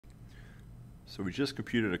So we just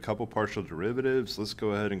computed a couple partial derivatives. Let's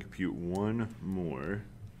go ahead and compute one more.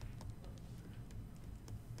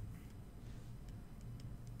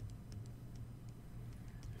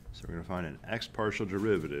 So we're going to find an x partial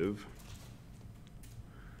derivative.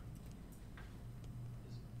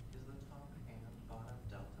 Is the top and bottom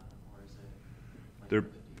delta, or is it like They're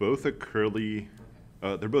both a curly,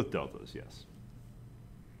 okay. they're both deltas, yes.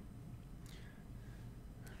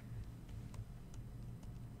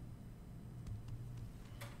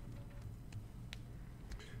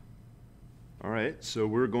 All right, so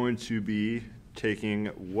we're going to be taking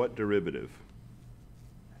what derivative?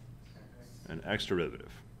 An x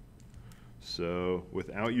derivative. So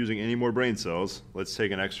without using any more brain cells, let's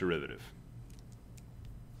take an x derivative.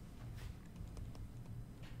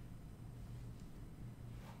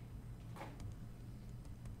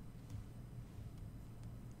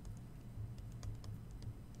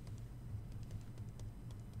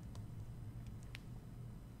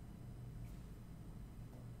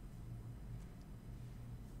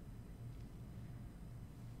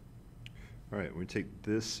 All right, we take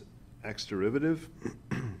this x derivative.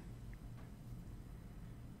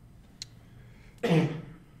 All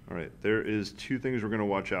right, there is two things we're going to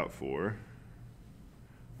watch out for.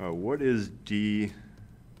 What is d?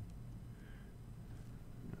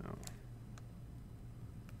 No.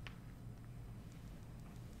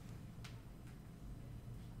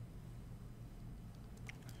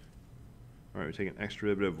 All right, we take an x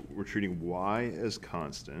derivative. We're treating y as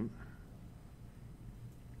constant.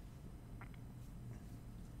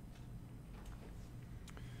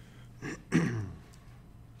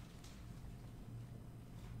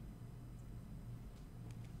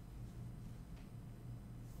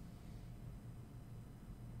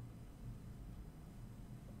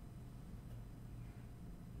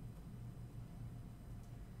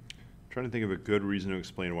 Trying to think of a good reason to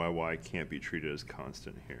explain why y can't be treated as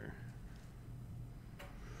constant here.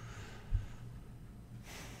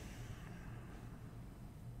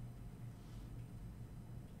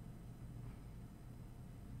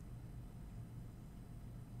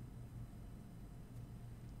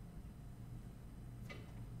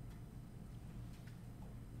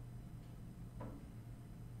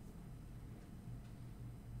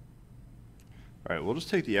 All right, we'll just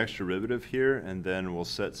take the x derivative here, and then we'll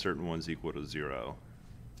set certain ones equal to 0.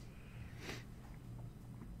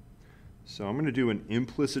 So I'm going to do an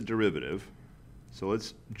implicit derivative. So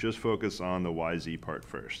let's just focus on the yz part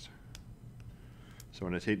first. So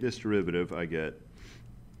when I take this derivative, I get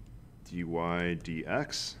dy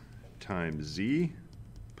dx times z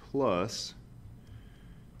plus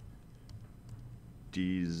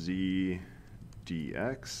dz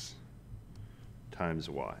dx times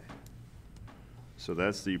y. So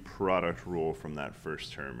that's the product rule from that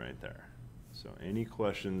first term right there. So any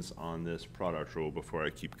questions on this product rule before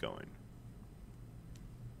I keep going?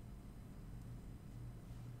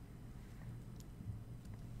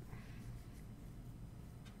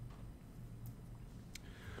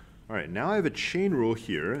 All right, now I have a chain rule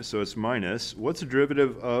here, so it's minus. What's the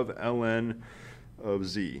derivative of ln of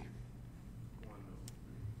z?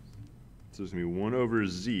 So it's going to be 1 over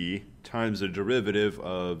z times the derivative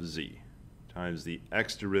of z, times the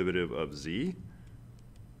x derivative of z.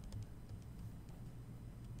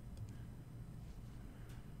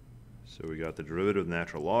 So we got the derivative of the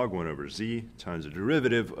natural log, 1 over z, times the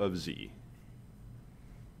derivative of z.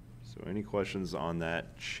 So any questions on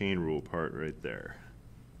that chain rule part right there?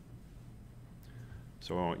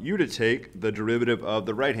 So I want you to take the derivative of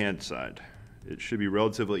the right-hand side. It should be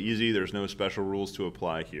relatively easy. There's no special rules to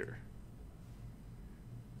apply here.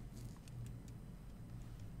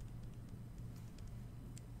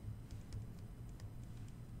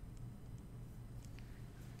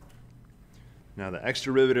 Now the x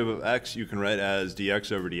derivative of x you can write as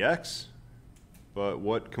dx over dx, but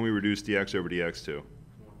what can we reduce dx over dx to?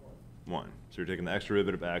 1. So you're taking the x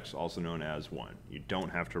derivative of x, also known as 1. You don't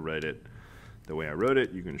have to write it the way I wrote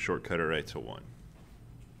it. You can shortcut it right to 1.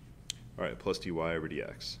 All right, plus dy over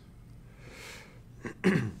dx.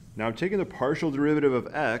 Now I'm taking the partial derivative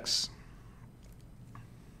of x.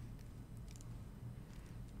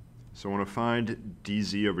 So I want to find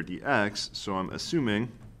dz over dx, so I'm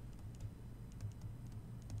assuming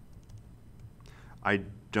I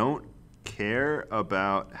don't care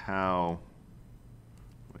about how,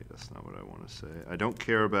 wait, that's not what I want to say. I don't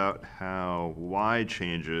care about how y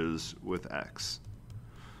changes with x.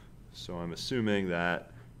 So I'm assuming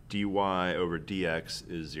that dy over dx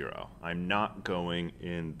is 0. I'm not going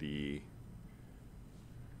in the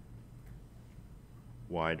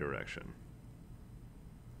y direction.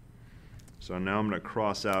 So now I'm going to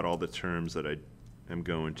cross out all the terms that I am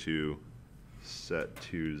going to set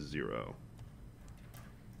to 0.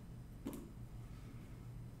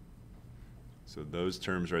 So those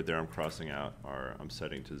terms right there I'm crossing out are I'm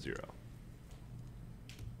setting to 0.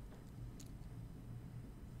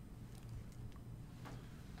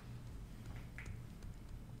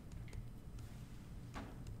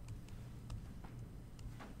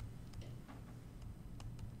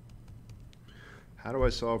 How do I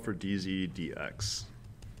solve for dz dx?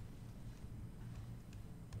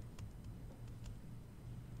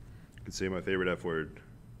 You could say my favorite F word.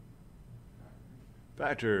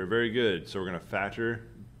 Factor, very good. So we're going to factor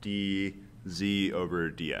dz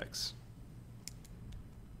over dx.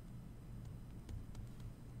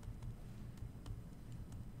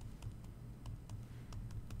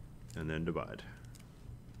 And then divide.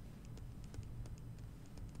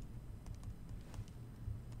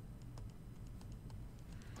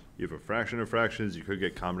 You have a fraction of fractions, you could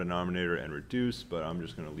get common denominator and reduce, but I'm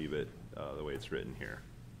just going to leave it the way it's written here.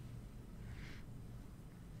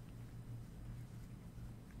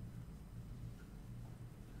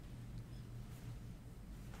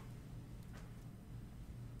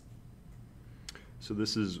 So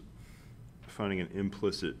this is finding an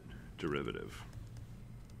implicit derivative.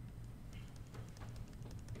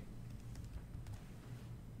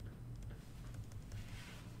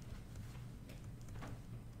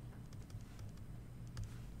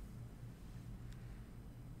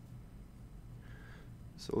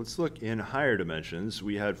 So let's look in higher dimensions.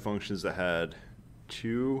 We had functions that had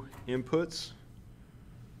 2 inputs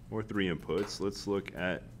or 3 inputs. Let's look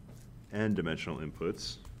at n-dimensional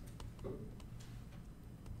inputs.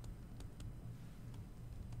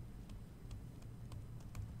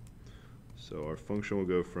 So our function will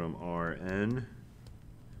go from Rn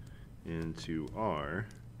into R.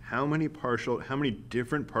 How many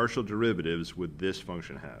different partial derivatives would this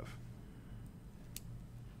function have?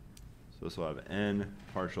 So this will have n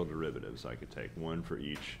partial derivatives. I could take one for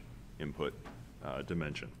each input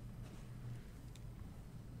dimension.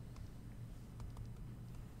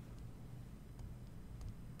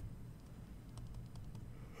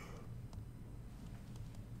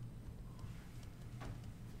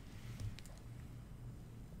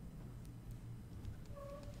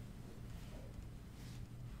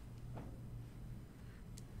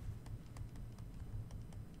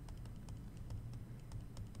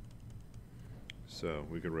 So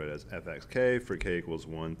we could write it as fxk for k equals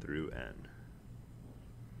 1 through n.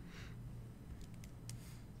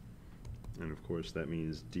 And of course that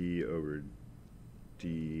means d over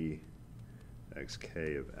dxk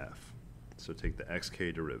of f. So take the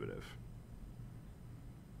xk derivative.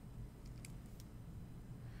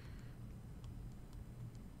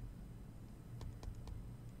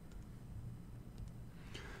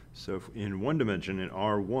 So in one dimension, in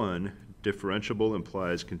R1, differentiable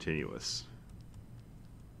implies continuous.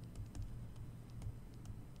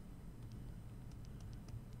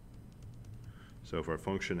 So if our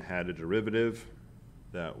function had a derivative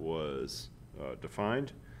that was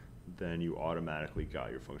defined, then you automatically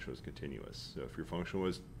got your function was continuous. So if your function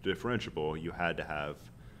was differentiable, you had to have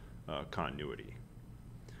continuity.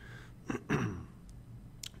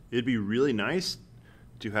 It'd be really nice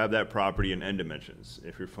to have that property in n dimensions.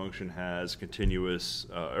 If your function has continuous,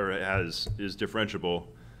 or is differentiable,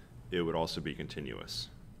 it would also be continuous.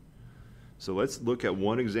 So let's look at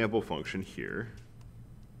one example function here.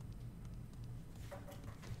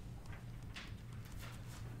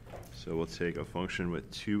 So we'll take a function with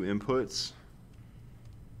 2 inputs.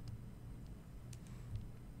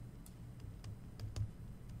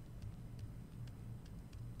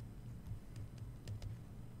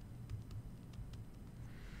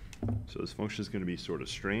 So this function is going to be sort of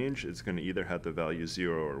strange. It's going to either have the value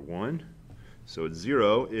 0 or 1. So it's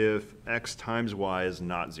 0 if x times y is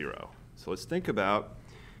not 0. So let's think about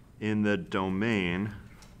in the domain,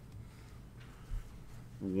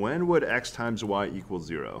 when would x times y equal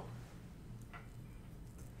 0?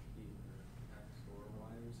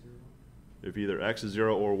 If either x is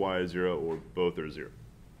 0 or y is 0 or both are 0.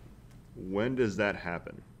 When does that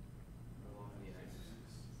happen?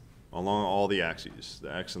 Along all the axes,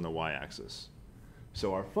 the x and the y axis.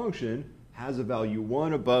 So our function has a value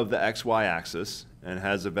 1 above the xy axis and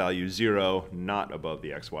has a value 0 not above the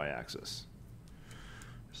xy axis.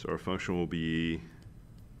 So our function will be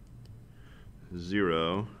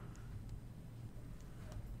 0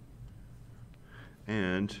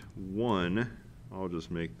 and 1. I'll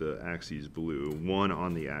just make the axes blue, 1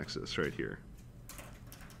 on the axis right here.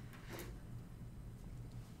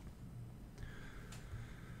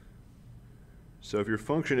 So if your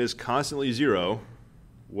function is constantly 0,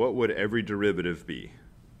 what would every derivative be?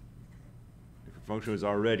 If your function was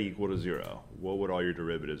already equal to 0, what would all your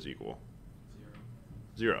derivatives equal?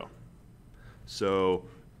 0. So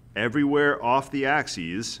everywhere off the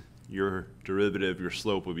axes, your derivative, your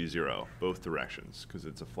slope would be 0, both directions, because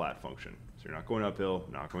it's a flat function. So you're not going uphill,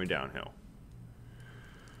 not going downhill.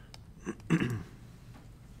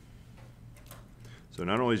 So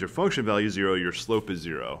not only is your function value 0, your slope is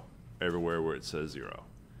 0, everywhere where it says 0.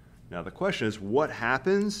 Now the question is, what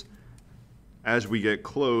happens as we get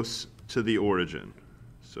close to the origin?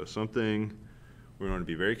 So something, we're going to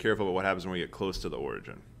be very careful about what happens when we get close to the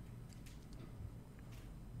origin.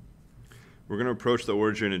 We're going to approach the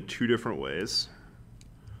origin in two different ways.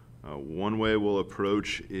 One way we'll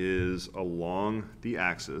approach is along the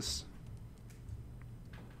axis.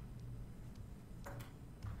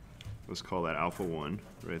 Let's call that alpha 1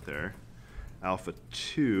 right there. Alpha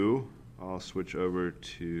 2, I'll switch over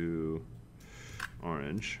to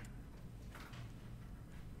orange.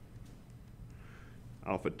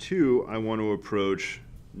 Alpha 2, I want to approach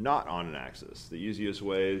not on an axis. The easiest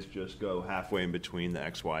way is just go halfway in between the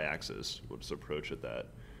xy axis. We'll just approach at that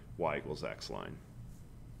y equals x line.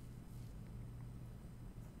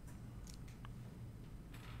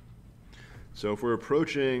 So if we're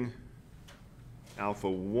approaching alpha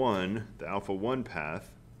 1, the alpha 1 path,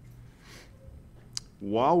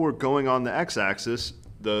 while we're going on the x-axis,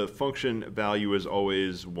 the function value is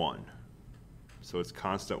always 1. So it's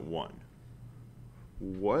constant 1.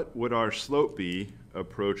 What would our slope be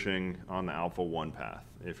approaching on the alpha 1 path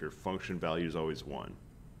if your function value is always 1?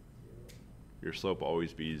 Your slope will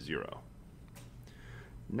always be 0.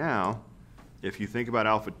 Now, if you think about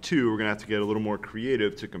alpha 2, we're going to have to get a little more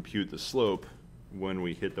creative to compute the slope when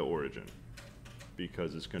we hit the origin,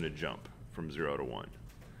 because it's going to jump from 0 to 1.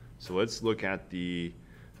 So let's look at the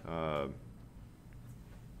well,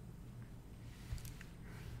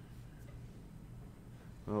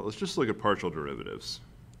 let's just look at partial derivatives.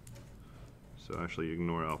 So actually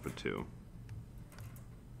ignore alpha 2.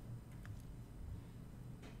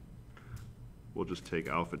 We'll just take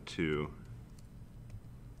alpha 2.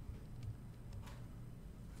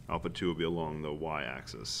 Alpha 2 will be along the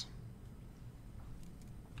y-axis.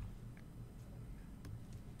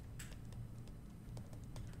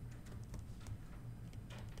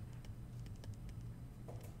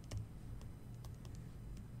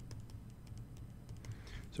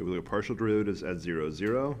 So we look at partial derivatives at 0,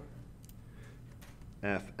 0.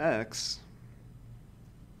 Fx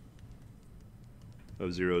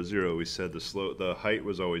of 0, 0, we said the height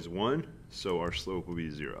was always 1, so our slope will be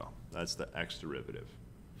 0. That's the x derivative.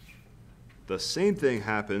 The same thing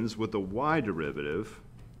happens with the y derivative.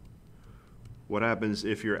 What happens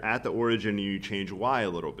if you're at the origin and you change y a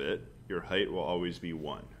little bit? Your height will always be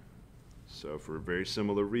 1. So for a very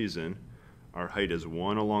similar reason, our height is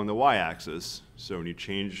 1 along the y-axis, so when you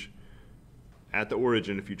change at the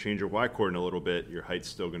origin, if you change your y-coordinate a little bit, your height's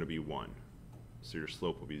still going to be 1. So your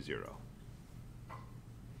slope will be 0.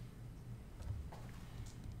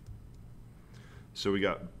 So we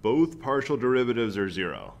got both partial derivatives are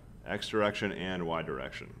 0, x direction and y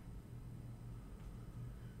direction.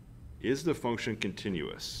 Is the function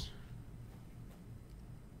continuous?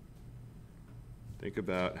 Think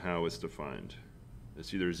about how it's defined.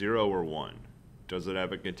 It's either 0 or 1. Does it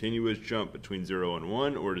have a continuous jump between 0 and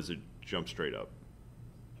 1, or does it jump straight up?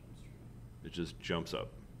 It just jumps up.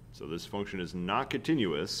 So this function is not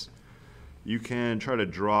continuous. You can try to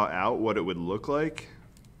draw out what it would look like.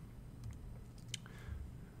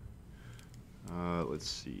 Let's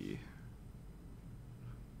see.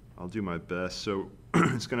 I'll do my best. So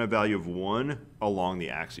it's going to have a value of 1 along the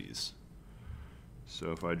axes.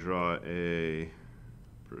 So if I draw a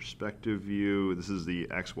perspective view, this is the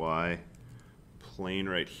xy plane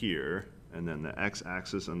right here, and then the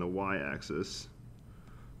x-axis and the y-axis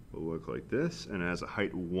will look like this, and it has a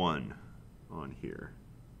height 1 on here.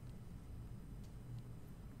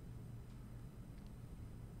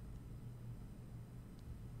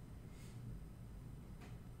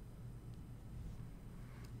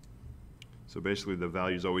 So basically the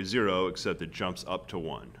value is always 0, except it jumps up to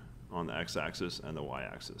 1 on the x-axis and the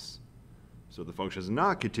y-axis. So the function is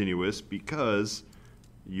not continuous because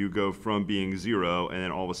you go from being 0 and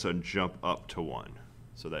then all of a sudden jump up to 1.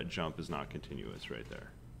 So that jump is not continuous right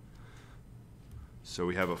there. So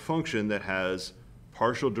we have a function that has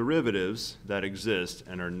partial derivatives that exist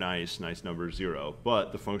and are nice number 0,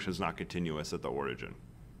 but the function is not continuous at the origin.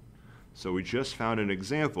 So we just found an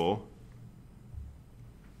example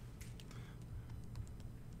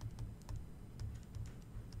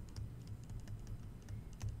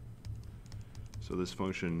So this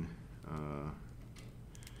function, I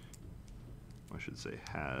should say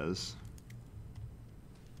has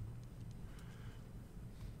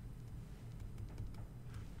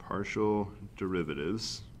partial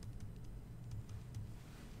derivatives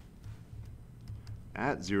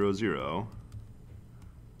at 0, 0,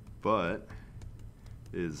 but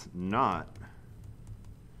is not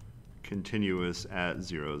continuous at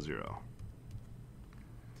 0, 0.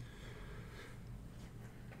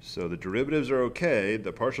 So the derivatives are okay,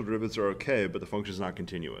 the partial derivatives are okay, but the function is not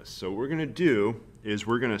continuous. So what we're going to do is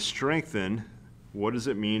we're going to strengthen what does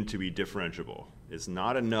it mean to be differentiable. It's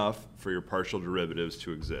not enough for your partial derivatives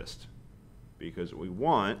to exist, because what we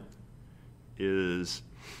want is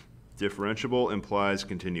differentiable implies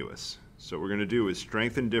continuous. So what we're going to do is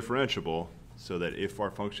strengthen differentiable so that if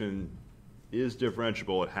our function is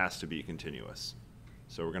differentiable, it has to be continuous.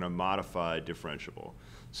 So we're going to modify differentiable.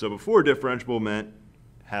 So before differentiable meant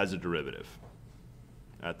has a derivative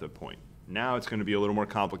at the point. Now it's going to be a little more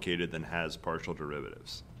complicated than has partial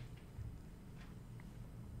derivatives.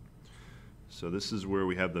 So this is where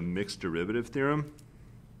we have the mixed derivative theorem.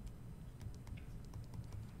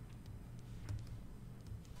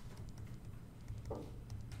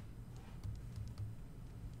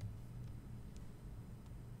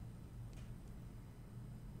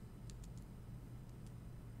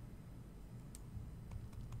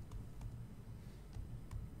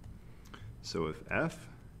 So if f,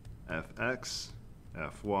 fx,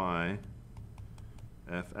 fy,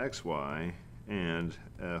 fxy, and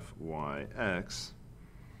fyx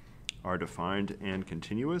are defined and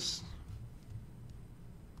continuous,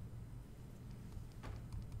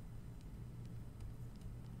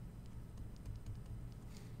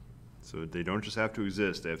 so they don't just have to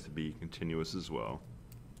exist, they have to be continuous as well.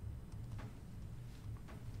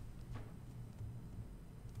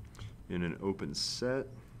 In an open set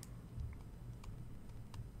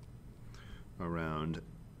around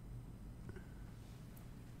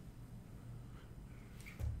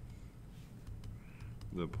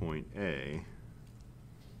the point A.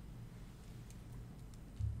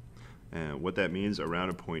 And what that means around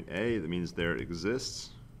a point A, that means there exists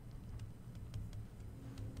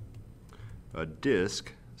a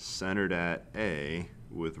disk centered at A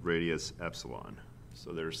with radius epsilon.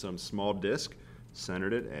 So there's some small disk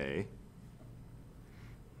centered at A.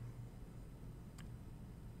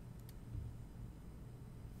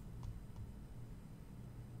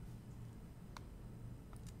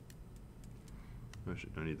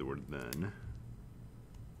 I need the word then.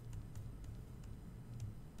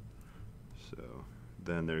 So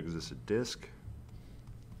then there exists a disk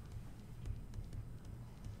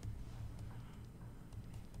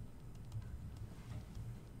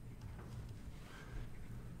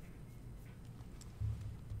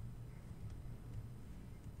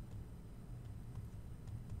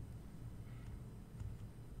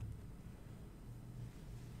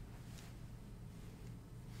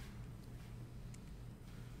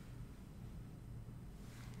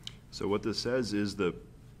So what this says is the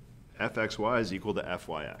fxy is equal to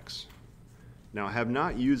fyx. Now I have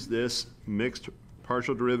not used this mixed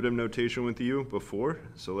partial derivative notation with you before,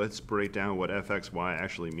 so let's break down what fxy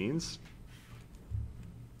actually means.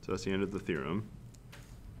 So that's the end of the theorem.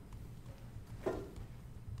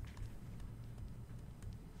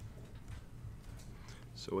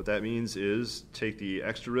 So what that means is take the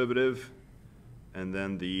x derivative and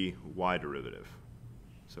then the y derivative.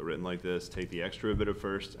 So written like this, take the x derivative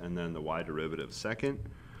first and then the y derivative second,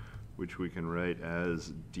 which we can write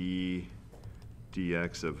as d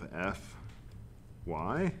dx of f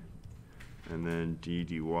y, and then d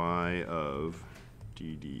dy of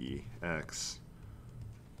d dx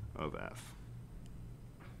of f.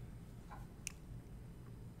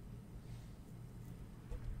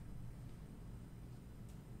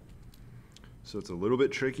 So it's a little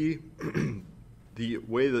bit tricky. The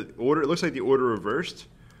way the order, it looks like the order reversed.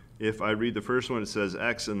 If I read the first one, it says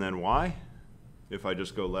x and then y. If I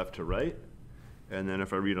just go left to right. And then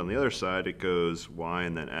if I read on the other side, it goes y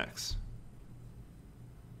and then x.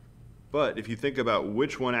 But if you think about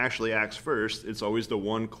which one actually acts first, it's always the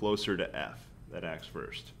one closer to f that acts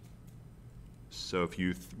first. So if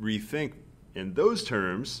you rethink in those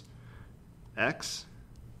terms, x,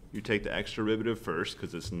 you take the x derivative first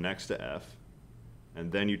because it's next to f.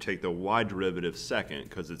 And then you take the y derivative second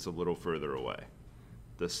because it's a little further away.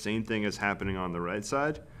 The same thing is happening on the right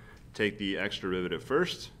side. Take the x derivative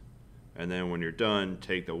first, and then when you're done,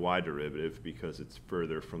 take the y derivative because it's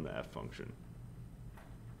further from the f function.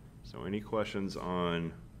 So any questions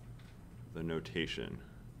on the notation?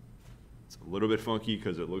 It's a little bit funky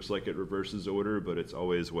because it looks like it reverses order, but it's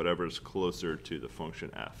always whatever's closer to the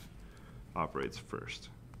function f operates first.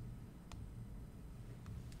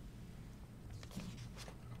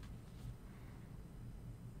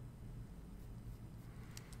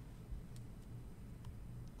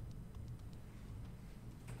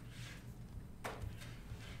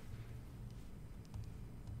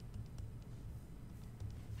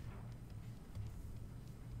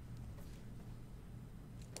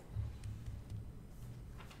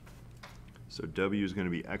 So w is going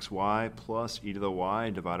to be xy plus e to the y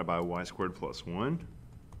divided by y squared plus 1.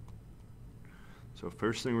 So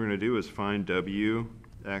first thing we're going to do is find wxy.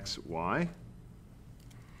 And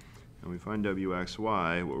we find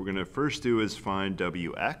wxy. What we're going to first do is find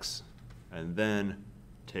wx, and then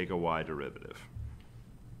take a y derivative.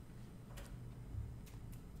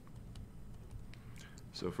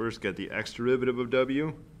 So first get the x derivative of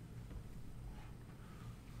w.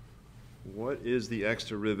 What is the x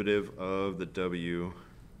derivative of the w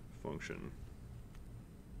function?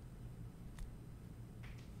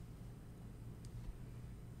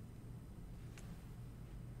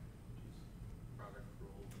 Product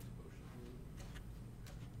rule with quotient rule.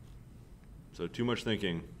 So too much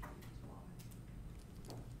thinking.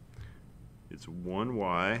 It's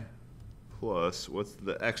 1y plus, what's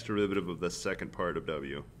the x derivative of the second part of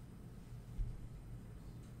w?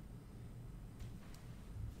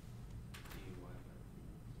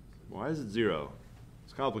 Why is it 0?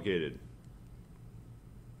 It's complicated.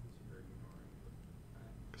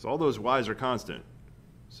 Because all those y's are constant.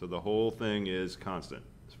 So the whole thing is constant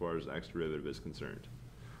as far as x derivative is concerned.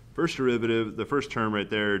 First derivative, the first term right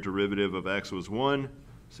there, derivative of x was 1,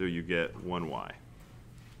 so you get 1y.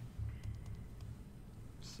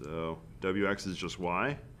 So wx is just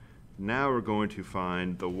y. Now we're going to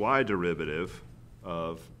find the y derivative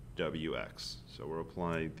of wx. So we're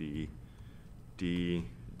applying the dy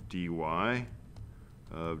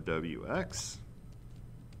of wx.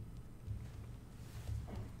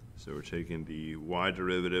 So we're taking the y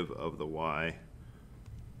derivative of the y,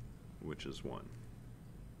 which is 1.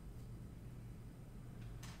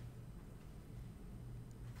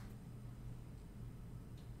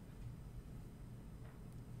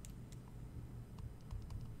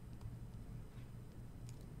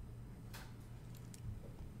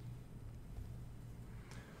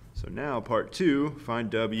 So now part 2,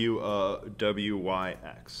 find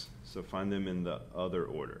wyx. So find them in the other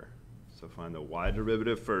order. So find the y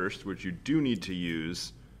derivative first, which you do need to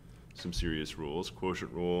use some serious rules,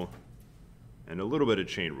 quotient rule, and a little bit of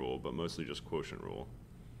chain rule, but mostly just quotient rule.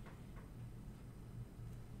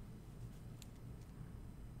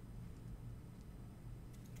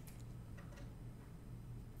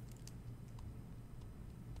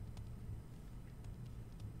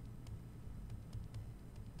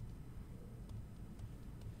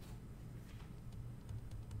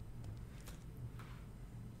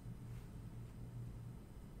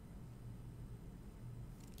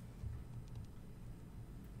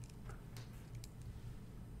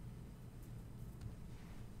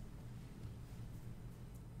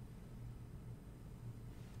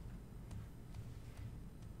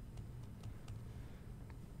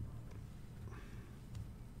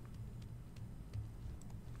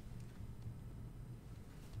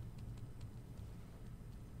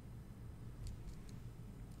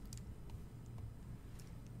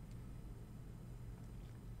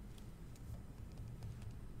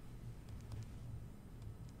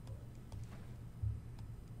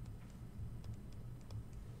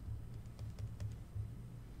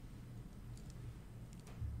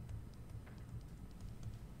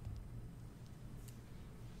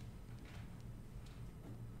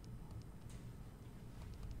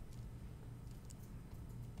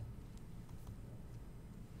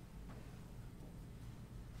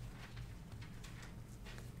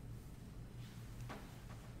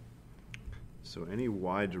 So any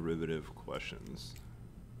y derivative questions?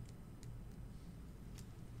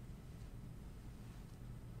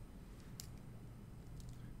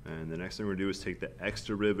 And the next thing we're going to do is take the x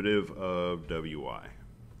derivative of wy.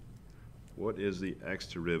 What is the x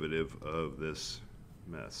derivative of this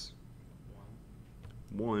mess?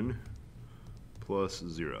 1 plus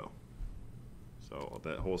 0. So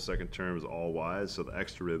that whole second term is all y's, so the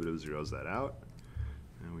x derivative zeroes that out,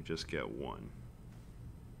 and we just get 1.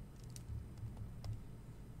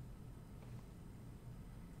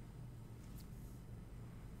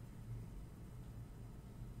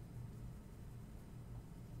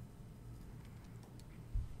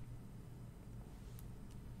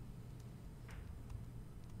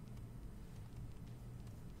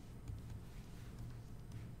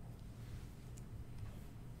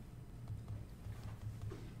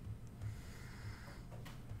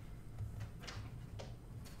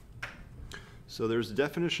 So there's a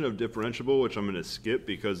definition of differentiable, which I'm going to skip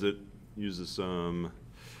because it uses some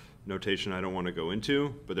notation I don't want to go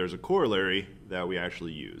into, but there's a corollary that we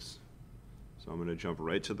actually use. So I'm going to jump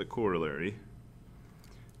right to the corollary.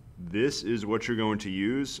 This is what you're going to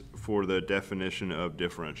use for the definition of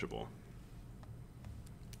differentiable.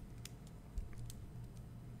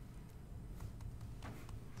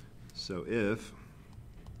 So if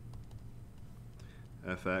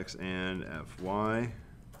fx and fy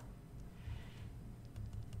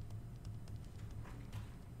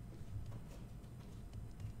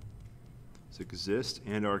exist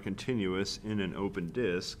and are continuous in an open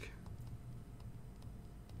disk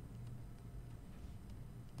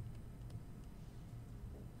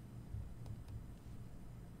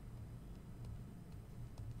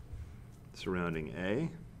surrounding A,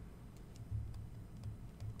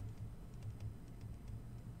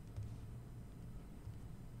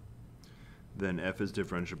 then f is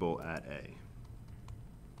differentiable at A.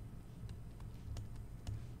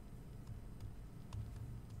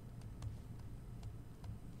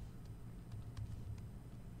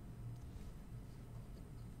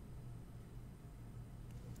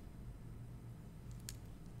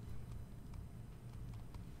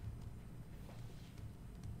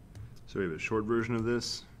 So we have a short version of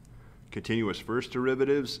this. Continuous first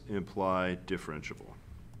derivatives imply differentiable.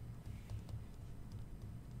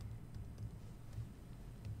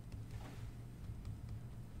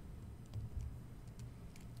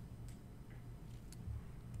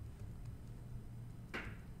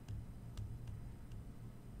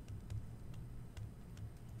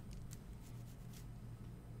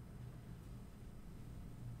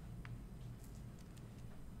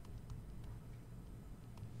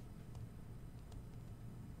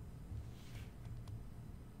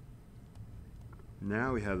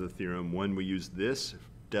 Now we have the theorem. When we use this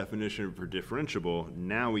definition for differentiable,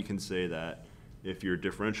 now we can say that if you're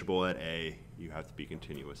differentiable at A, you have to be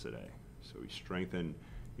continuous at A. So we strengthen,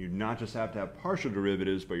 you not just have to have partial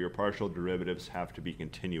derivatives, but your partial derivatives have to be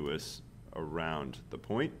continuous around the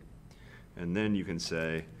point. And then you can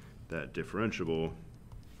say that differentiable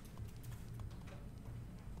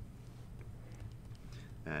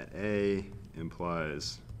at A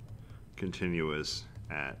implies continuous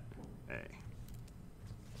at A.